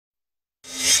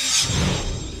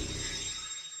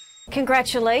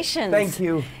Congratulations. Thank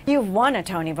you. You've won a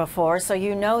Tony before, so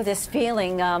you know this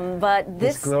feeling, but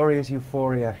this glorious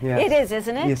euphoria, yes. It is,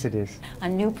 isn't it? Yes, it is. A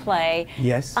new play.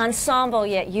 Yes. Ensemble,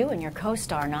 yet you and your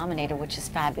co-star nominated, which is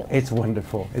fabulous. It's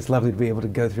wonderful. It's lovely to be able to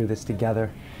go through this together.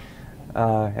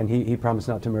 And he promised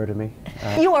not to murder me.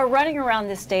 You are running around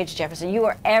this stage, Jefferson. You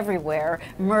are everywhere,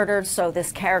 murdered so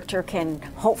this character can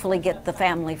hopefully get the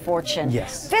family fortune.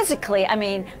 Yes. Physically, I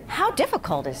mean, how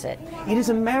difficult is it? It is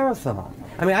a marathon.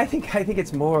 I mean, I think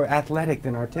it's more athletic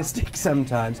than artistic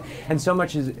sometimes, and so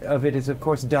much of it is, of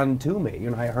course, done to me.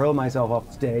 You know, I hurl myself off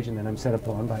the stage, and then I'm set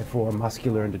upon by 4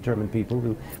 muscular and determined people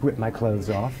who rip my clothes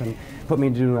off and put me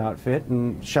into a new outfit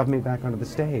and shove me back onto the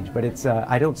stage. But it's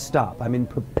I don't stop. I'm in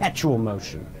perpetual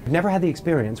motion. I've never had the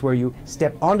experience where you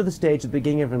step onto the stage at the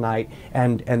beginning of a night,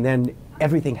 and then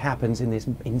everything happens in this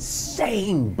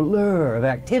insane blur of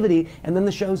activity, and then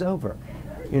the show's over.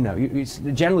 You know,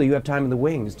 generally you have time in the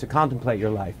wings to contemplate your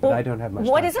life, but I don't have much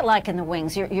time. What is it like in the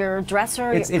wings? Your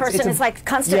dresser, your person is like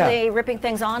constantly ripping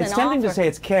things on and off? It's tempting to say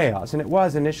it's chaos, and it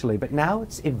was initially, but now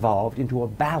it's evolved into a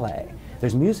ballet.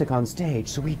 There's music on stage,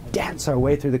 so we dance our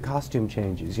way through the costume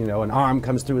changes. You know, an arm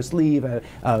comes through a sleeve,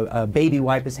 a baby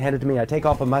wipe is handed to me, I take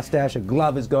off a mustache, a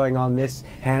glove is going on this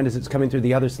hand as it's coming through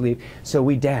the other sleeve, so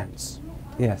we dance.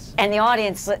 Yes. And the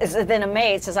audience is then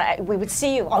amazed, says, we would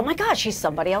see you, oh my gosh, she's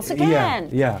somebody else again.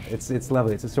 Yeah, it's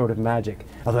lovely. It's a sort of magic.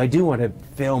 Although I do want to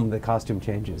film the costume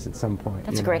changes at some point.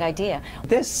 That's a great idea.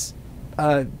 This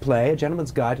play, A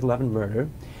Gentleman's Guide to Love and Murder,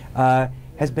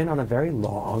 has been on a very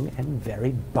long and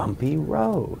very bumpy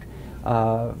road.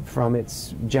 From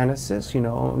its genesis, you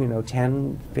know,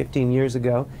 10, 15 years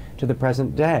ago to the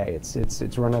present day.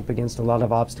 It's run up against a lot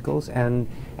of obstacles and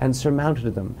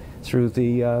surmounted them through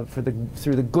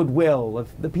the goodwill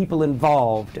of the people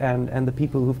involved and the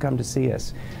people who've come to see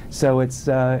us. So it's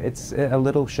a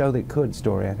little show that could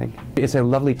story, I think. It's a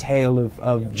lovely tale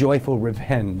of joyful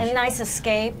revenge. A nice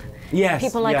escape. Yes,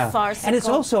 people like farcical. And it's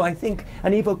also, I think,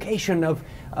 an evocation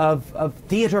of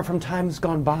theater from times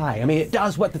gone by. I mean, it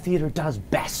does what the theater does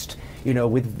best, you know,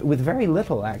 with very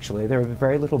little, actually. There are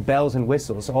very little bells and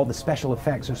whistles. All the special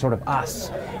effects are sort of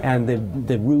us and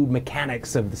the rude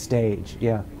mechanics of the stage,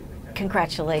 yeah.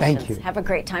 Congratulations. Thank you. Have a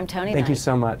great time, Tony. Thank you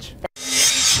so much.